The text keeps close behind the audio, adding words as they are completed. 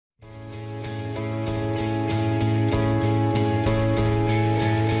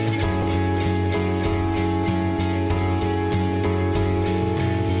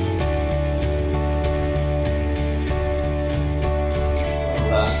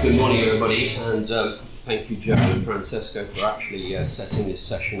Good morning, everybody, and thank you, Joe and Francesco, for actually setting this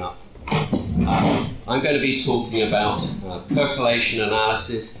session up. I'm going to be talking about percolation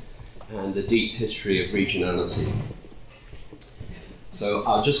analysis and the deep history of regionality. So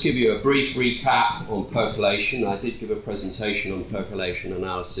I'll just give you a brief recap on percolation. I did give a presentation on percolation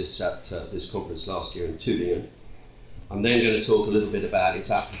analysis at this conference last year in Tübingen. I'm then going to talk a little bit about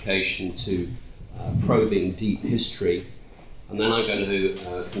its application to probing deep history. And then I'm going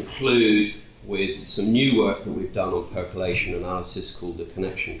to conclude with some new work that we've done on percolation analysis called the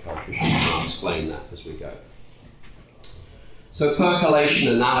connection coefficient, and I'll explain that as we go. So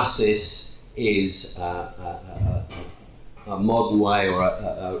percolation analysis is a modern way, or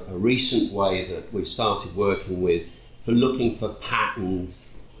a recent way that we've started working with for looking for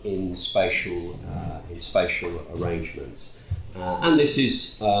patterns in spatial arrangements. And this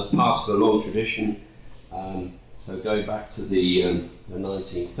is part of a long tradition. So going back to the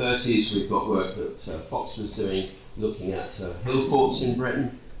 1930s, we've got work that Fox was doing looking at Hillforts in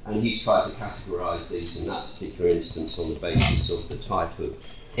Britain, and he's tried to categorise these in that particular instance on the basis of the type of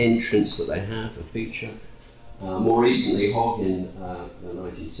entrance that they have, a feature. More recently, Hogg in the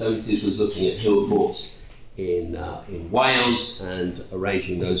 1970s was looking at Hillforts in Wales and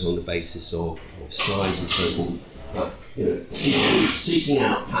arranging those on the basis of size and so forth. But seeking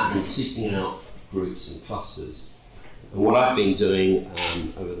out patterns, seeking out groups and clusters. And what I've been doing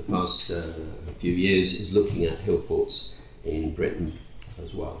over the past few years is looking at Hillforts in Britain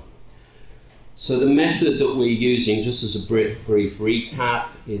as well. So the method that we're using, just as a brief recap,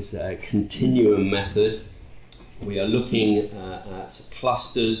 is a continuum method. We are looking at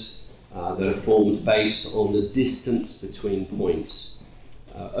clusters that are formed based on the distance between points.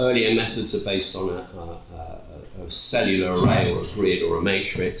 Earlier methods are based on a cellular array or a grid or a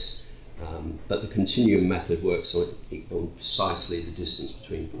matrix. But the continuum method works on precisely the distance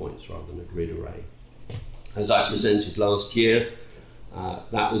between points rather than a grid array. As I presented last year,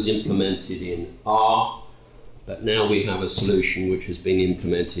 that was implemented in R, but now we have a solution which has been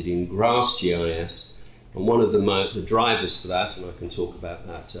implemented in GrassGIS. And one of the drivers for that, and I can talk about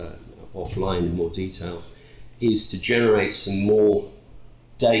that offline in more detail, is to generate some more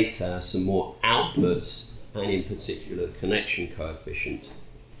data, some more outputs, and in particular connection coefficient.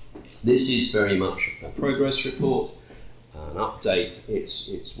 This is very much a progress report, an update,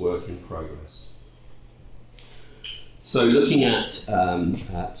 it's work in progress. So looking at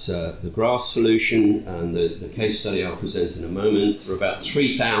the GRASS solution and the case study I'll present in a moment, there are about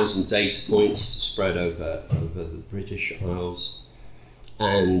 3,000 data points spread over the British Isles,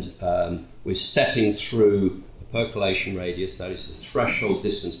 and we're stepping through a percolation radius, that is the threshold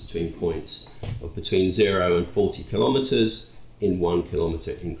distance between points, of between 0 and 40 kilometres, in 1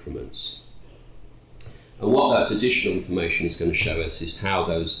 kilometre increments. And what that additional information is going to show us is how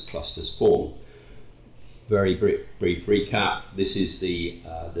those clusters form. Very brief recap. This is the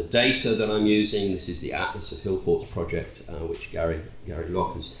data that I'm using. This is the Atlas of Hillforts project, which Gary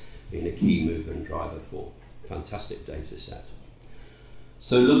Locke has been a key mover and driver for. Fantastic data set.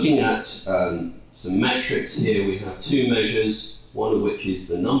 So looking at some metrics here, we have two measures, one of which is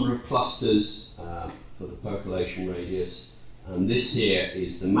the number of clusters for the percolation radius. And this here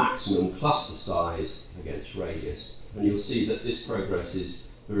is the maximum cluster size against radius. And you'll see that this progresses,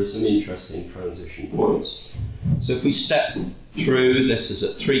 there are some interesting transition points. So if we step through, this is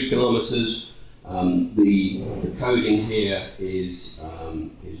at 3 kilometres. The coding here is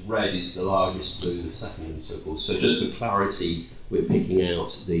red is the largest, blue the second, and so forth. So just for clarity, we're picking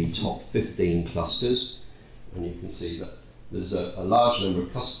out the top 15 clusters. And you can see that there's a large number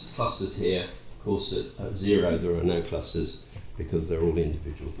of clusters here. Of course, at 0, there are no clusters, because they're all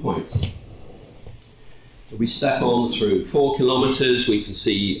individual points. If we step on through 4 kilometres, we can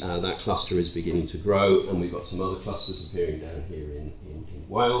see that cluster is beginning to grow, and we've got some other clusters appearing down here in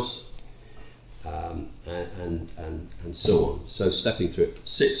Wales, and so on. So stepping through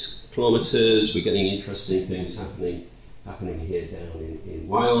 6 kilometres, we're getting interesting things happening here down in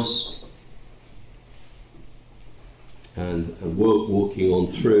Wales, and walking on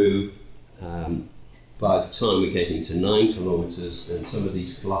through. By the time we're getting to 9 kilometres, then some of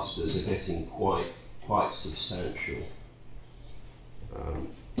these clusters are getting quite substantial.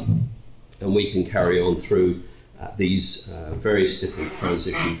 And we can carry on through these various different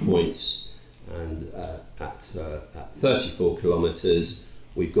transition points. And at 34 kilometres,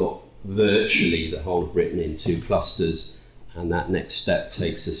 we've got virtually the whole of Britain in 2 clusters, and that next step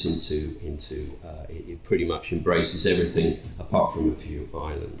takes us into it pretty much embraces everything apart from a few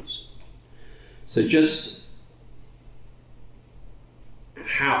islands. So just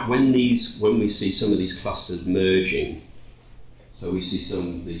when we see some of these clusters merging, So we see some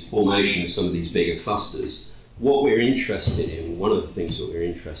of these formations, some of these bigger clusters. What we're interested in, one of the things that we're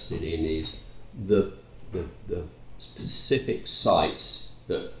interested in is the specific sites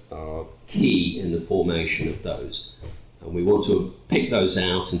that are key in the formation of those. And we want to pick those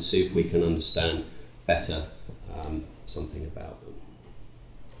out and see if we can understand better something about them.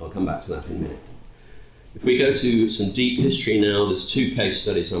 I'll come back to that in a minute. If we go to some deep history now, there's two case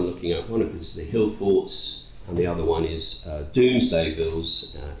studies I'm looking at. One of them is the Hillforts, and the other one is Domesday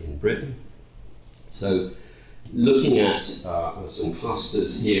Villes in Britain. So looking at some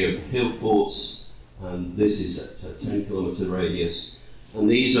clusters here of the Hillforts, and this is at a 10 kilometre radius, and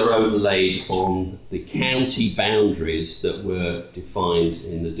these are overlaid on the county boundaries that were defined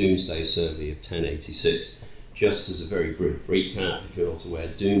in the Domesday Survey of 1086. Just as a very brief recap, if you're not aware,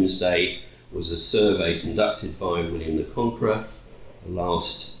 Domesday was a survey conducted by William the Conqueror, the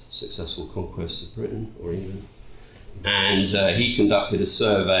last successful conquest of Britain or England, and he conducted a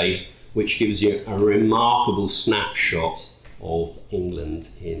survey which gives you a remarkable snapshot of England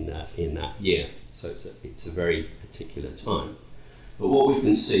in that year. So it's a very particular time. But what we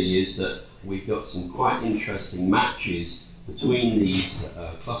can see is that we've got some quite interesting matches between these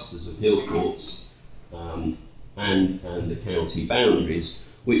clusters of Hillforts and the county boundaries,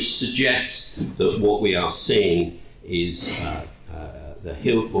 which suggests that what we are seeing is the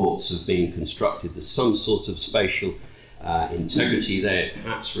Hillforts have been constructed. There's some sort of spatial integrity there,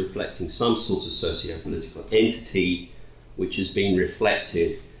 perhaps reflecting some sort of socio-political entity which has been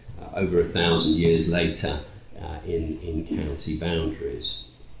reflected over 1,000 years later in county boundaries.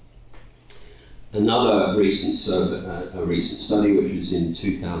 Another recent study, which was in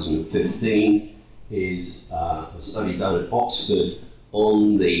 2015, is a study done at Oxford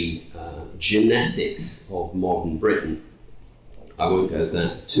on the genetics of modern Britain. I won't go into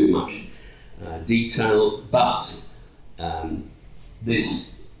that too much detail, but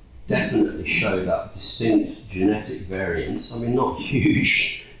this definitely showed up distinct genetic variants. I mean, not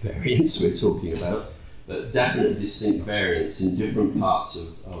huge variants we're talking about, but definite distinct variants in different parts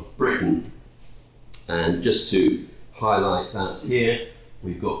of Britain. And just to highlight that here,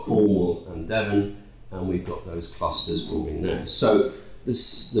 we've got Cornwall and Devon, and we've got those clusters forming there. So there's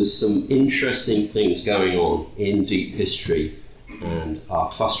some interesting things going on in deep history, and our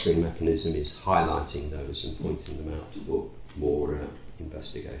clustering mechanism is highlighting those and pointing them out for more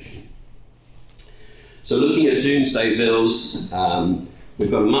investigation. So looking at Domesday Villes,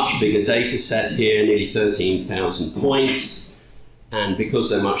 we've got a much bigger data set here, nearly 13,000 points. And because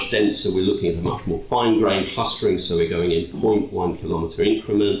they're much denser, we're looking at a much more fine-grained clustering, so we're going in 0.1 kilometre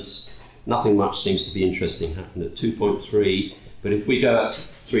increments. Nothing much seems to be interesting happened at 2.3, but if we go at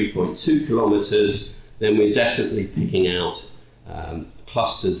 3.2 kilometres, then we're definitely picking out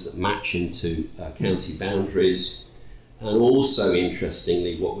clusters that match into county boundaries. And also,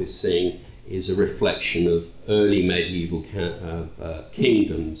 interestingly, what we're seeing is a reflection of early medieval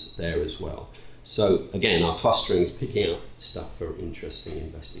kingdoms there as well. So again, our clustering is picking out stuff for interesting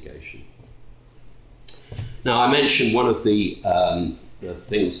investigation. Now, I mentioned one of the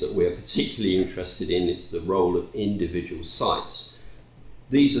things that we're particularly interested in is the role of individual sites.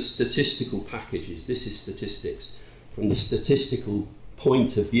 These are statistical packages. This is statistics. From the statistical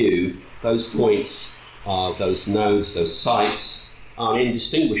point of view, those points, those nodes, those sites are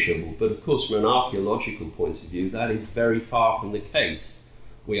indistinguishable. But of course, from an archaeological point of view, that is very far from the case.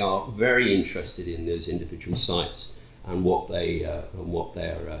 We are very interested in those individual sites and what their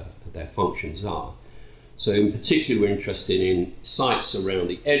functions are. So in particular, we're interested in sites around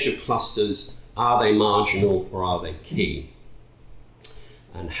the edge of clusters. Are they marginal or are they key?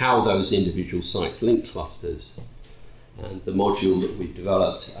 And how those individual sites link clusters. And the module that we've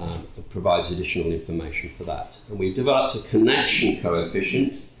developed provides additional information for that. And we've developed a connection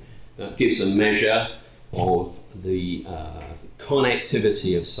coefficient that gives a measure of the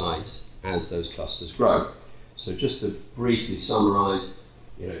connectivity of sites as those clusters grow. So just to briefly summarise,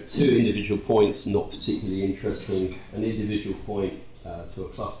 two individual points, not particularly interesting. An individual point to a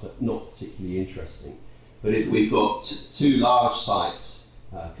cluster, not particularly interesting. But if we've got two large sites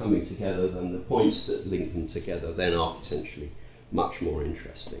coming together, then the points that link them together then are potentially much more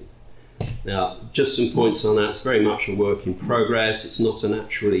interesting. Now, just some points on that. It's very much a work in progress. It's not a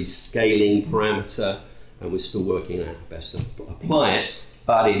naturally scaling parameter, and we're still working out how best to apply it,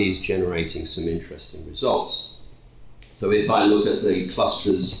 but it is generating some interesting results. So if I look at the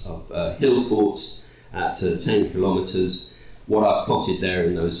clusters of Hillforts at 10 kilometres, what I've plotted there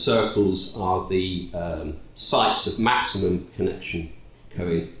in those circles are the sites of maximum connectivity,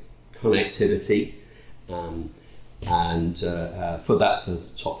 and for the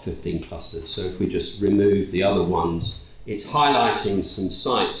top 15 clusters. So if we just remove the other ones, it's highlighting some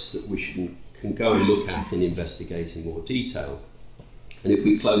sites that we can go and look at and investigate in more detail. And if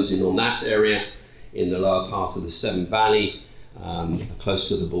we close in on that area in the lower part of the Severn Valley, close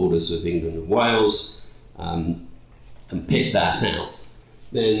to the borders of England and Wales, and pick that out,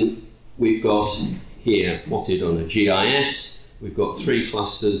 then we've got here plotted on a GIS, we've got 3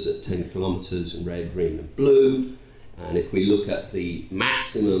 clusters at 10 kilometres in red, green and blue. And if we look at the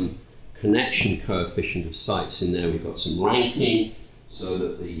maximum connection coefficient of sites in there, we've got some ranking so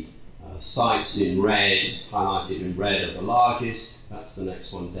that the sites in red, highlighted in red, are the largest. That's the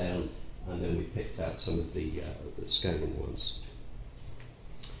next one down, and then we picked out some of the scaling ones.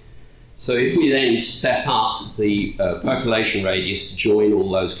 So if we then step up the percolation radius to join all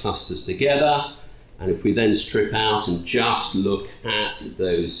those clusters together, and if we then strip out and just look at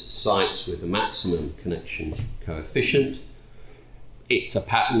those sites with the maximum connection coefficient, it's a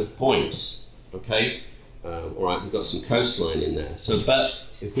pattern of points, okay? All right, we've got some coastline in there. So, but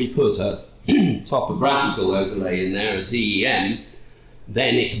if we put a topographical overlay in there, a DEM,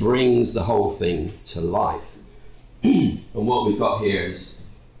 then it brings the whole thing to life. And what we've got here is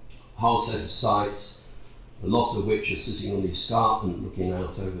a whole set of sites, a lot of which are sitting on the escarpment looking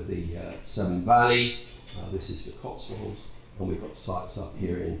out over the Severn Valley. This is the Cotswolds, and we've got sites up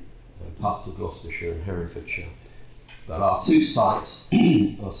here in parts of Gloucestershire and Herefordshire. But our 2 sites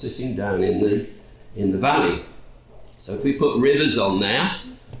are sitting down in the valley. So if we put rivers on there,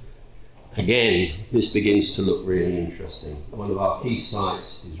 again, this begins to look really interesting. One of our key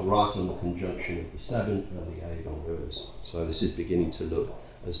sites is right on the conjunction of the Severn and the Avon rivers. So this is beginning to look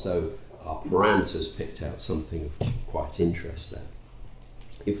as though our parameters picked out something of quite interest there.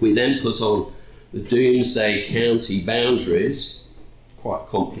 If we then put on the Domesday County boundaries, quite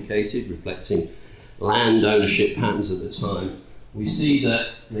complicated, reflecting land ownership patterns at the time, we see that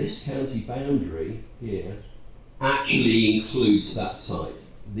this county boundary here actually includes that site.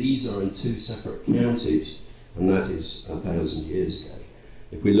 These are in 2 separate counties, and that is 1,000 years ago.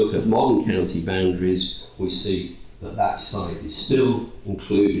 If we look at modern county boundaries, we see that that site is still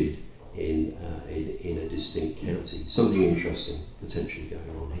included in a distinct county. Something interesting potentially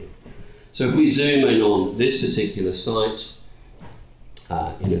going on here. So if we zoom in on this particular site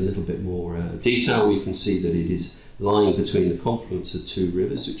in a little bit more detail, we can see that it is lying between the confluence of 2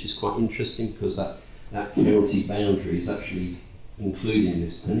 rivers, which is quite interesting because that county boundary is actually including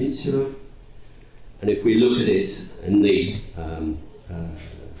this peninsula. And if we look at it in the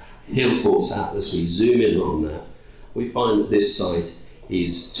Hillforts Atlas, we zoom in on that, we find that this site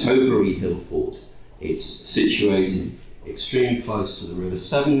is Tobury Hillfort. It's situated extremely close to the River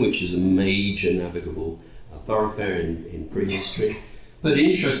Severn, which is a major navigable thoroughfare in prehistory. But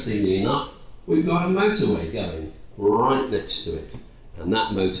interestingly enough, we've got a motorway going right next to it. And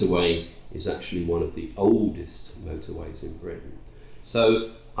that motorway is actually one of the oldest motorways in Britain.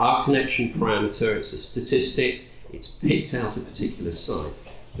 So our connection parameter, it's a statistic, it's picked out a particular site,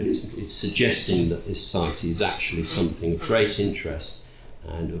 but it's suggesting that this site is actually something of great interest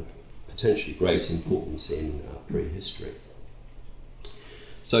and of potentially great importance in prehistory.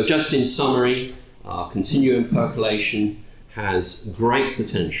 So just in summary, our continuum percolation has great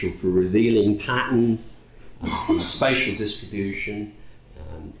potential for revealing patterns in spatial distribution,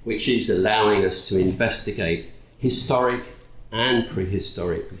 which is allowing us to investigate historic and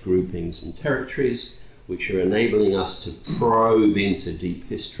prehistoric groupings and territories, which are enabling us to probe into deep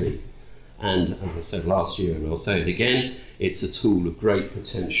history. And as I said last year, and I'll say it again, it's a tool of great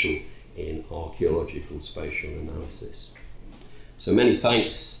potential in archaeological spatial analysis. So many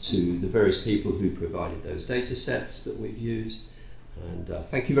thanks to the various people who provided those data sets that we've used, and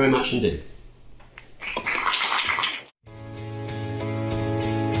thank you very much indeed.